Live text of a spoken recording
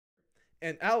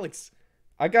And Alex,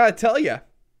 I gotta tell you,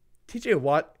 TJ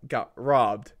Watt got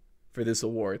robbed for this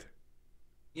award.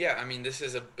 Yeah, I mean this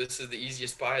is the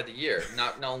easiest buy of the year.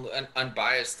 Not no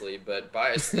unbiasedly, but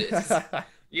biasedly.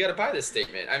 You got to buy this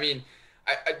statement. I mean,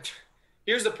 I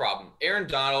here's the problem. Aaron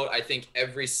Donald, I think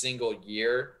every single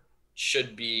year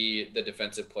should be the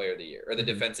defensive player of the year or the Mhm,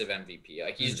 defensive MVP.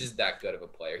 Like he's mhm. just that good of a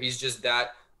player.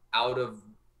 Out of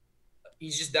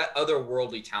he's just that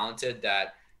otherworldly talented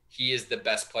that he is the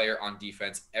best player on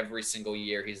defense every single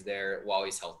year he's there while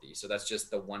he's healthy. So that's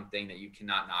just the one thing that you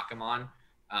cannot knock him on.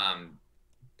 Um,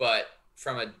 but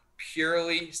from a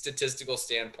purely statistical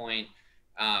standpoint,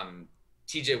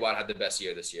 TJ Watt had the best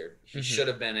year this year. He Mhm. should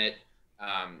have been it.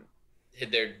 Um,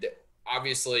 they're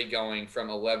obviously going from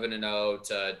 11-0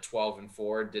 to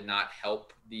 12-4 did not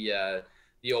help the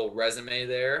old resume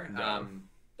there. No.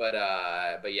 But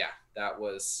yeah, that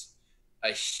was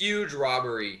a huge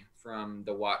robbery from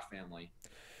the Watt family.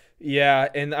 Yeah,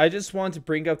 and I just wanted to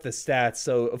bring up the stats.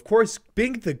 So, of course,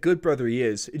 being the good brother he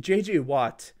is, JJ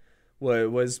Watt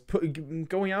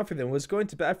going out for them, was going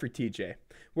to bat for TJ.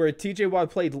 Where TJ Watt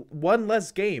played one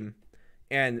less game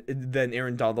than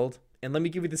Aaron Donald. And let me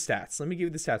give you the stats. Let me give you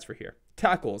the stats for here.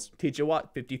 Tackles, TJ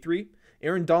Watt, 53.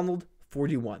 Aaron Donald,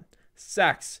 41.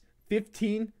 Sacks,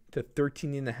 15 to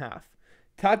 13 and a half.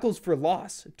 Tackles for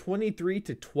loss, 23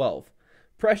 to 12.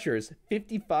 Pressures,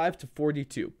 55 to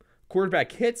 42.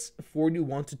 Quarterback hits,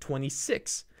 41 to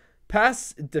 26.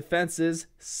 Pass defenses,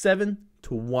 7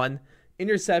 to 1.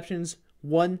 Interceptions,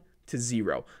 1 to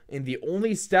 0. And the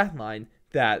only stat line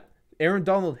that Aaron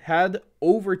Donald had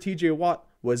over TJ Watt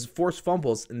was forced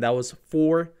fumbles, and that was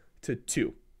 4 to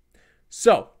 2.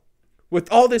 So,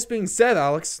 with all this being said,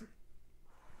 Alex,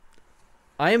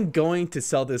 I am going to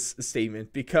sell this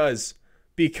statement because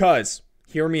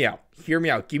hear me out. Hear me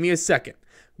out. Give me a second.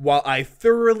 While I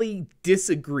thoroughly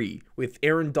disagree with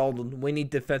Aaron Donald winning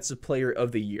Defensive Player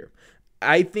of the Year,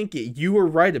 I think you were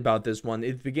right about this one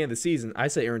at the beginning of the season. I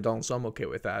said Aaron Donald, so I'm okay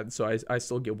with that. So I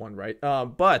still get one right.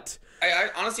 But I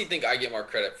honestly think I get more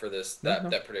credit for this no, that no.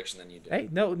 that prediction than you do. Hey,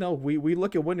 no. We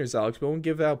look at winners, Alex. We won't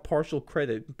give out partial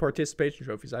credit, participation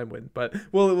trophies. I win, but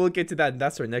we'll get to that. And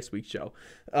that's our next week's show.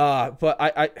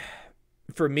 But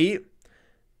for me,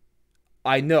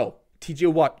 I know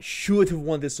TJ Watt should have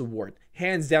won this award.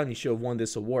 Hands down, he should have won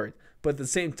this award. But at the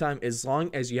same time, as long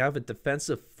as you have a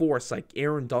defensive force like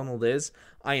Aaron Donald is,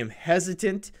 I am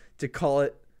hesitant to call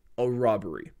it a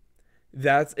robbery.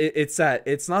 It's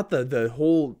not the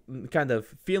whole kind of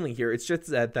feeling here. It's just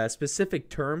that specific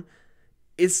term.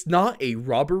 It's not a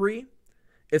robbery.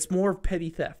 It's more of petty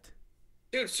theft.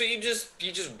 Dude, so you just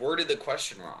worded the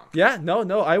question wrong. Yeah,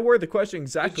 no. I worded the question Good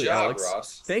exactly, job, Alex.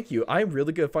 Ross. Thank you. I'm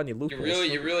really good at finding You loopholes.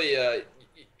 really, you really,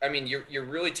 I mean, you're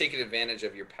really taking advantage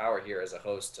of your power here as a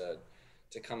host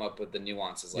to come up with the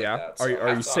nuances like Yeah. that. Are So are you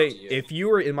hats off to saying you. if you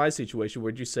were in my situation,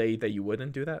 would you say that you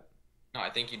wouldn't do that? No, I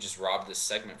think you just robbed this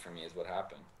segment from me. Is what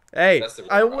happened. Hey, That's the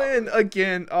I real win robbery.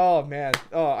 again. Oh man.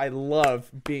 Oh, I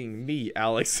love being me,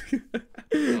 Alex.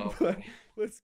 Oh But boy. let's